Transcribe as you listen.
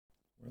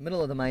We're in the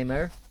middle of the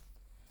Maamer,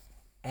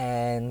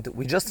 and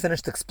we just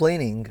finished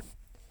explaining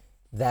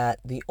that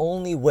the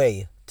only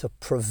way to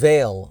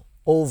prevail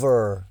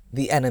over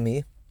the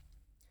enemy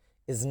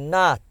is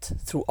not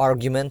through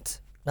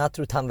argument, not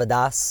through tam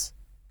v'das,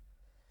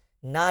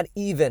 not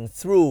even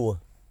through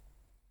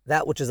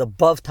that which is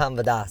above tam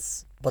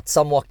v'das, but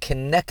somewhat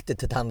connected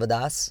to tam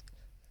v'das,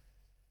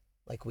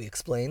 like we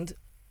explained.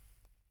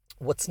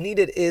 What's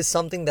needed is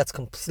something that's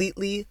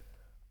completely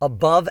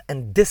above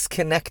and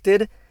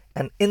disconnected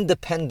and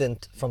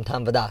independent from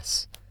tam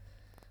v'das,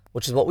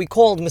 which is what we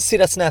called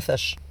Mesiras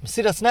Nefesh.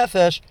 Mesiras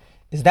Nefesh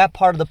is that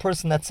part of the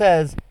person that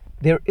says,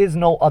 there is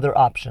no other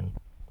option.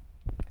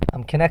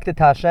 I'm connected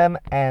to Hashem,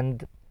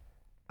 and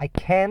I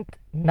can't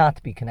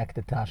not be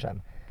connected to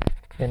Hashem.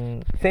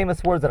 In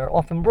famous words that are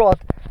often brought,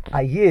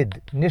 a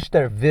Yid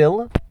nishter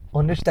will,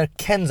 or nishter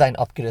ken sein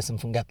abgerissen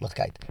from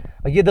Gettlichkeit.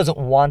 A Yid doesn't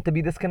want to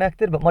be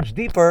disconnected, but much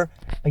deeper,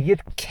 a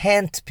Yid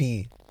can't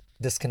be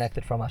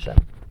disconnected from Hashem.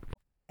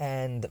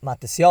 And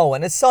Matisyahu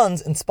and his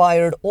sons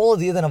inspired all of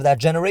the Yidden of that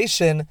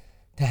generation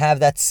to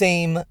have that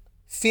same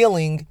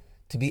feeling,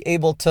 to be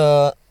able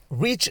to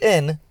reach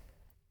in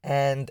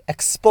and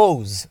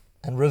expose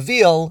and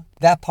reveal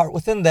that part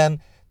within them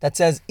that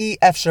says, I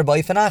efsher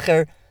ba'ifan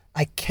acher,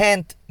 I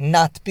can't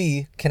not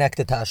be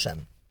connected to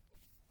Hashem.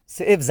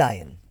 Se'iv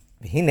Zayin.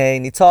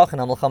 V'hinei nitzach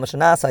and amalcha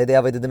mashanas ha'idei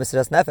avodah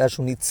mesiras nefesh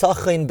hu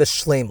nitzachin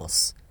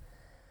b'shleimus.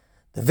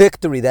 The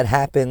victory that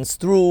happens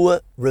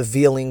through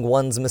revealing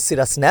one's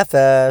Mesiras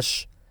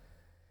Nefesh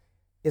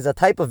is a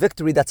type of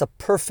victory that's a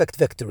perfect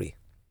victory,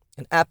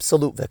 an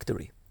absolute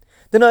victory.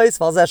 In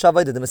addition to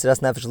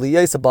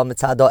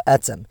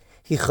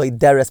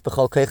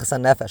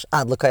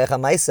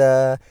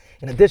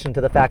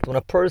the fact when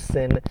a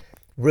person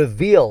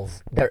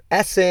reveals their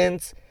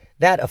essence,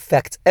 that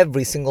affects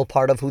every single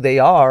part of who they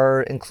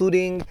are,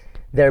 including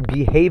their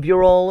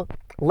behavioral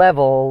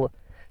level.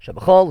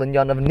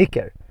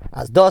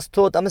 As das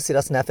tut a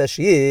Mesiras Nefesh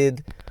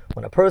Yid,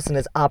 when a person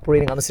is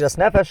operating on Mesiras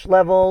Nefesh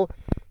level,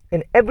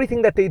 in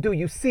everything that they do,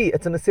 you see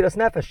it's a Mesiras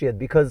Nefesh Yid,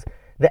 because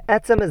the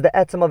etzem is the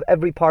etzem of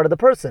every part of the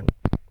person.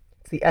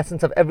 It's the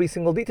essence of every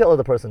single detail of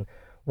the person.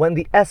 When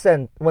the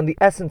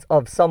essence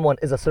of someone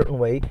is a certain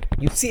way,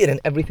 you see it in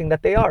everything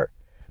that they are.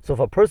 So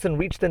if a person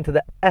reached into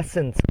the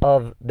essence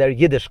of their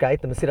Yiddishkeit,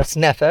 the Mesiras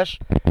Nefesh,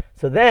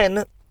 so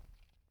then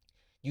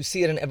you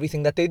see it in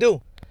everything that they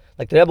do.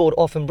 Like the Rebbe would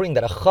often bring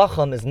that a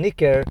chacham is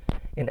niker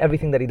in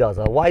everything that he does.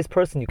 A wise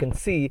person you can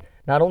see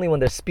not only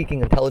when they're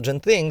speaking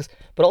intelligent things,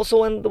 but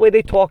also in the way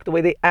they talk, the way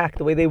they act,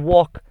 the way they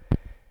walk.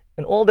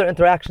 In all their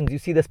interactions, you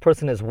see this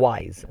person is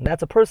wise. And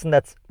that's a person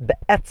that's the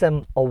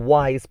etzem, a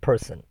wise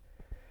person.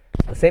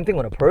 The same thing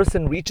when a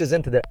person reaches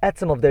into the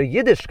etzem of their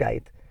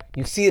Yiddishkeit,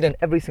 you see it in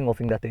every single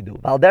thing that they do.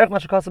 The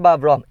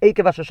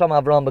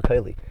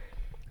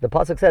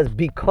pasuk says,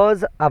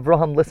 because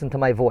Avraham listened to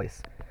my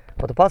voice.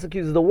 But the pasuk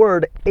uses the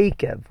word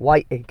ekev.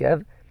 Why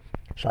ekev?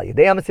 Shal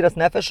yedei mesiras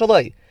nefesh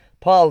shaloi.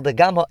 Paul the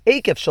gam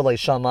ekev shaloi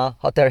shama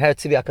hater her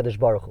tzivi HaKadosh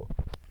Baruch Hu.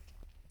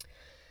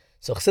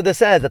 So Chassidus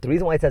says that the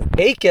reason why it says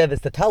ekev is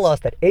to tell us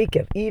that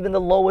ekev, even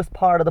the lowest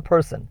part of the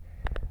person,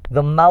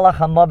 the malach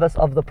hamavis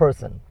of the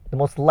person, the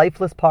most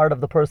lifeless part of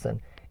the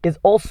person, is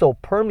also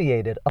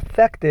permeated,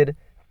 affected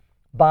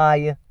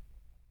by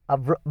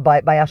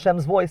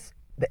Hashem's voice.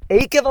 The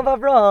ekev of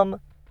Avraham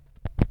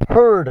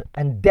heard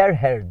and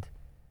derheard,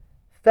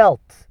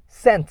 felt,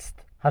 sensed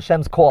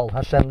Hashem's call,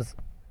 Hashem's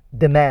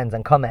demands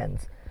and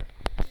commands.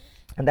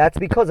 And that's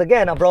because,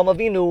 again, Avraham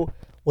Avinu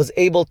was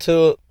able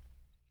to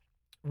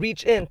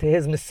reach into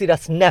his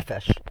Mesiras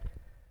Nefesh.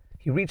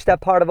 He reached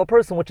that part of a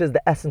person which is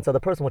the essence of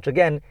the person, which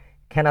again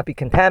cannot be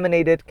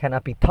contaminated,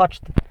 cannot be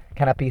touched,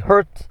 cannot be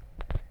hurt.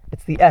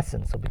 It's the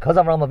essence. So because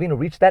Avraham Avinu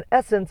reached that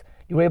essence,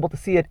 you were able to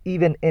see it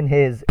even in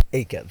his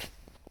Ekev.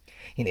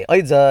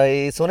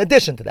 So in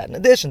addition to that, in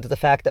addition to the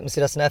fact that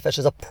Mesiras Nefesh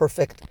is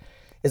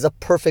a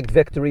perfect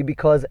victory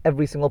because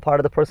every single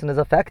part of the person is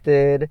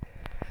affected.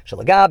 The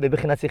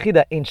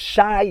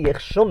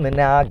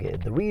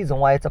reason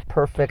why it's a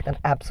perfect and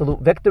absolute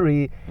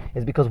victory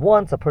is because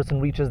once a person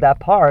reaches that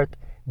part,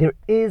 there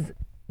is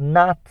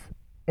not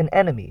an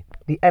enemy.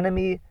 The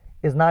enemy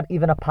is not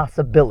even a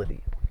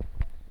possibility.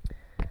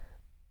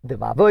 When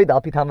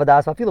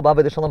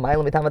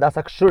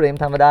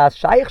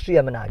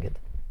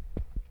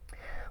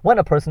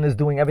a person is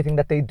doing everything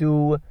that they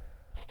do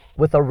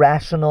with a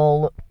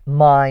rational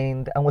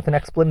mind and with an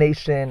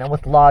explanation and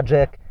with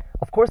logic,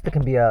 of course there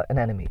can be an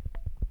enemy.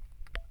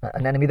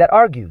 An enemy that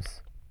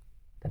argues,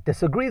 that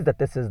disagrees that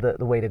this is the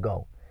way to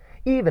go.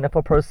 Even if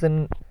a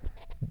person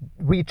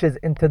reaches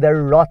into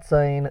their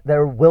ratzain,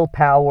 their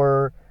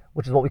willpower,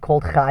 which is what we call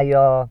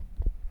chaya,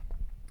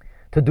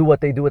 to do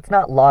what they do, it's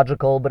not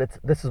logical, but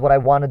this is what I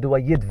want to do. A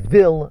yid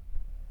will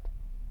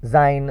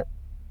sein,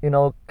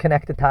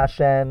 connected to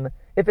Hashem.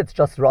 If it's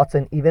just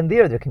ratzain, even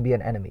there can be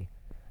an enemy.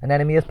 An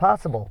enemy is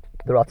possible.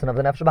 The Ratzon of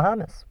the Nefesh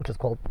Bahamis, which is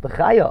called the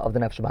Chaya of the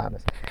Nefesh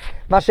Bahamis.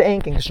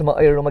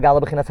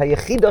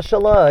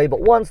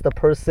 But once the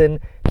person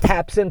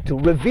taps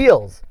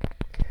reveals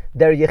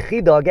their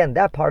Yechida, again,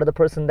 that part of the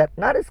person that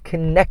not is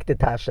connected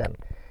to Hashem,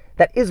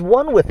 that is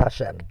one with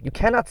Hashem. You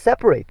cannot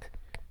separate.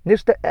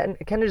 Nicht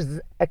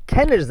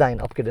erkennisch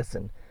sein auf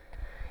Gerissen.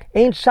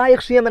 Ein shaykh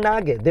shia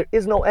menaged. There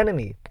is no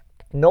enemy.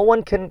 No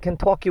one can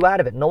talk you out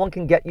of it. No one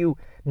can get you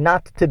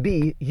not to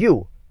be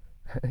you.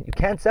 You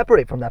can't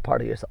separate from that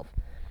part of yourself,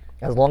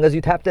 as long as you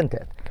tapped into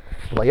it.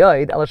 Now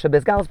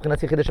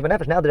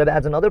the Rebbe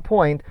adds another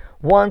point.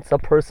 Once a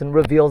person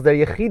reveals their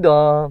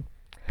yechidah,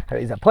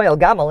 even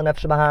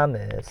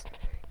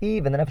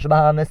the nefesh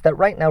bahamis that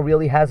right now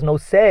really has no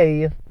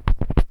say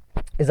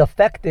is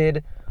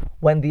affected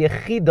when the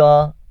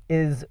yechidah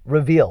is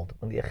revealed.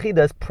 When the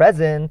yechidah is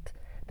present,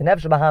 the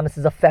nefesh bahamis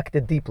is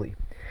affected deeply.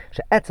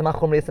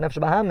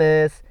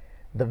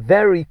 The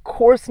very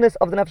coarseness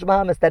of the nefesh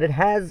bahamis that it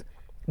has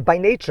by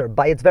nature,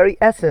 by its very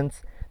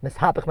essence,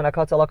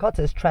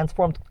 is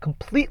transformed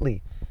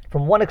completely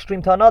from one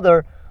extreme to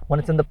another when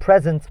it's in the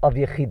presence of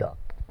yechidah.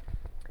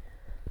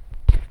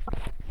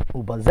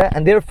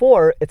 And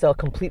therefore, it's a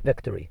complete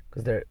victory,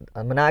 because a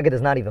menagid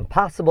is not even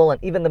possible, and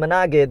even the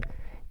menagid,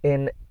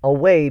 in a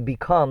way,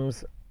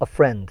 becomes a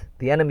friend.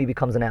 The enemy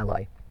becomes an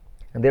ally.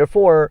 And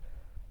therefore,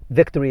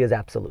 victory is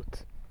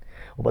absolute.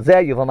 Now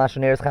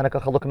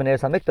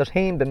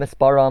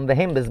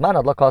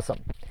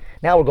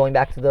we're going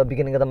back to the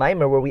beginning of the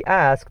Maamer, where we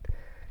asked,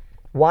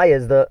 why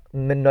is the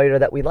Neir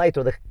that we light,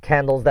 or the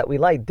candles that we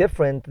light,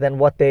 different than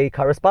what they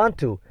correspond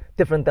to,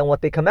 different than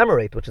what they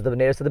commemorate, which is the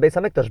Neir of the Beis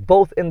HaMikdash,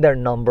 both in their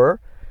number.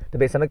 The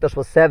Beis HaMikdash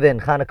was 7,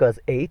 Chanukah is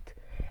 8,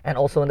 and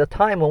also in the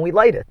time when we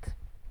light it.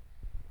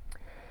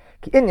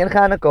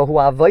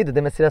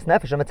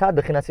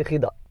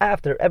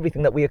 After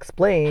everything that we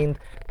explained,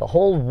 the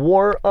whole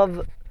war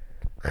of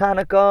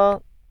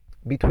Chanukah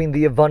between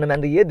the Yevanim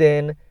and the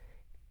Yidden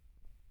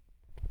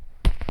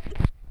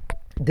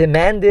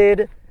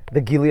demanded the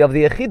Gili of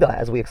the Yechidah,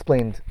 as we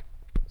explained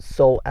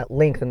so at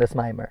length in this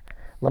Maamer.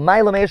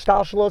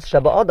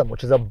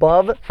 Which is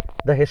above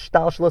the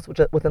Hishtalshalos which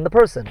is within the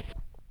person.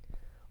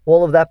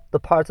 All of that, the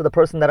parts of the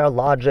person that are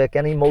logic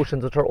and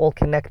emotions, which are all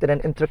connected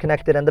and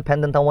interconnected and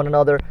dependent on one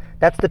another,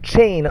 that's the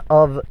chain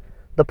of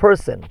the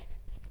person.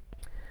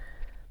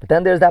 But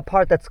then there's that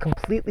part that's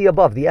completely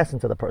above the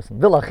essence of the person.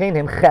 So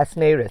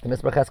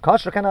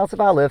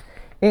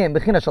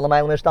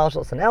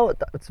now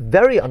it's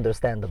very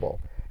understandable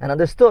and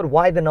understood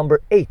why the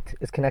number 8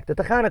 is connected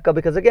to Chanukah,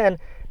 because again,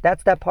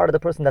 that's that part of the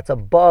person that's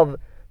above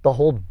the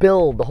whole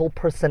build, the whole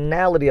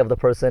personality of the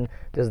person.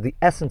 There's the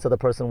essence of the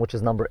person, which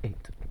is number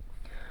 8.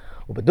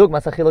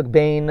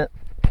 Kiner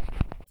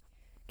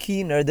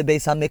the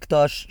Beis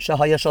HaMikdash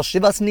shahaya shal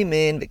shivas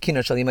nimin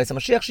v'kiner shal yimei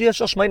Mashiach shiyah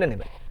shal shmeina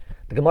nimin.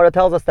 The Gemara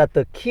tells us that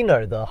the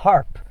kiner, the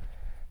harp,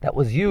 that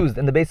was used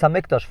in the Beis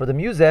HaMikdash for the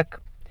music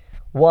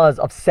was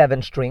of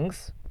 7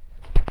 strings.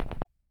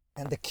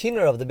 And the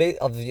kiner of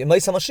Yemei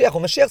Mashiach,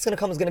 when Mashiach is going to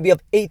come, is going to be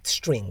of 8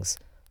 strings,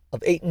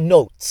 of 8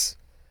 notes.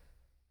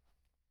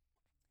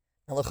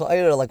 And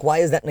like, why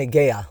is that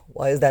negeya?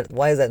 Why is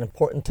that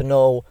important to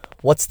know?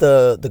 What's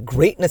the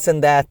greatness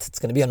in that? It's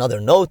going to be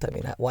another note. I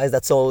mean, why is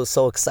that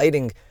so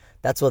exciting?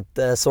 That's what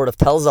sort of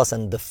tells us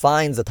and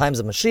defines the times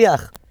of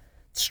Mashiach.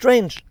 It's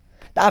strange.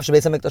 Even though the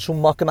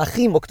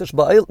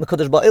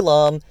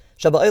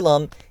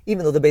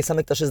Beis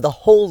HaMikdash is the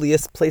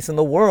holiest place in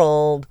the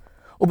world,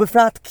 the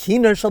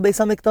kiner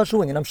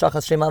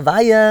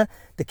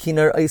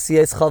is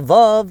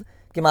chavav,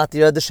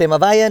 gematria the shem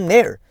havaya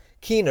neir.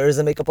 Kiner is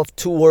a makeup of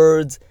 2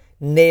 words,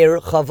 neir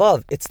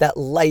chavav. It's that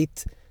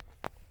light.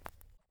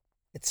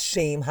 It's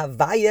shem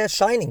havaya,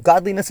 shining.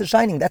 Godliness is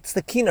shining. That's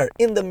the kiner.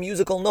 In the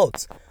musical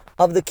notes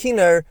of the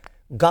kiner,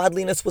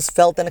 godliness was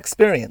felt and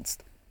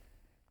experienced.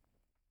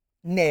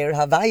 Neir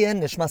havaya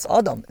nishmas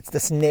adam. It's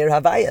this neir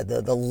havaya,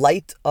 the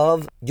light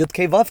of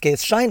Yud-Kei Vav-Kei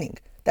is shining.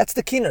 That's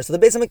the kiner. So the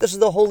Beis HaMikdash is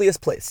the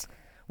holiest place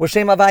where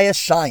Shem Havaya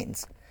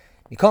shines.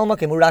 Mikol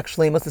Makim Urak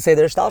Shleimus to say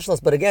they're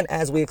Hishtalshalos, but again,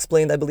 as we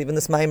explained, I believe in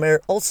this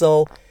Maamer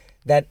also,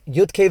 that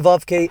Yud-Kei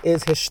Vav-Kei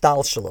is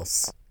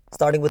Hishtalshalos.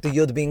 Starting with the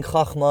Yud being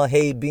Chachma,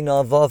 Hey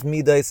Bina, Vav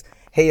Midas,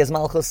 Hey is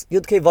Malchus.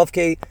 Yud-Kei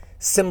Vav-Kei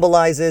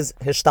symbolizes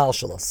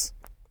Hishtalshalos.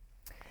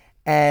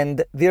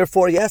 And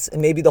therefore, yes, it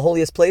may be the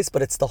holiest place,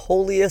 but it's the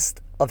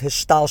holiest of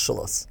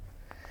Hishtalshalos.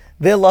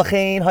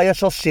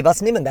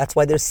 That's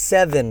why there's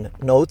 7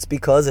 notes,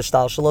 because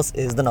Hishtalshalos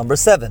is the number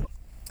 7.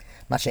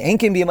 Now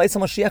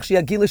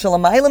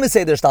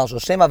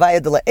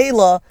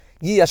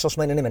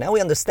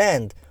we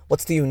understand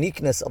what's the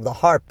uniqueness of the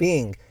harp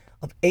being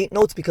of 8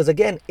 notes, because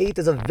again, 8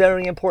 is a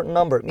very important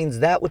number. It means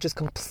that which is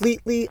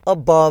completely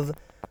above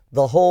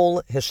the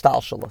whole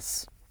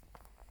Hishtalshalos.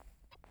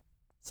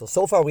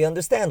 So far we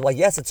understand why,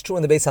 yes, it's true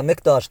in the Beis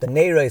HaMikdash, the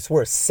Neiros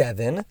were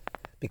 7,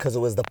 because it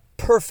was the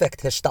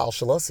perfect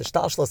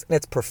Hishtalshalos in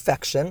its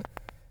perfection.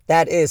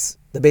 That is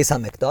the Beis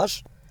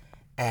HaMikdash.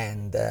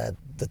 And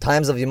the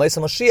times of Yemei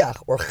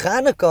Mashiach, or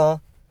Chanukah,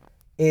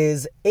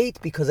 is 8,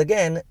 because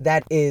again,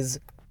 that is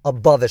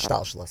above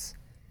Hishtalshalos.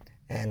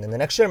 And in the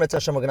next Shir, Mitzvah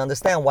Hashem, we're going to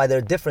understand why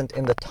they're different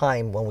in the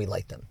time when we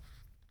light them.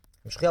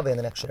 In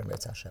the next Shir,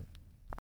 Mitzvah Hashem.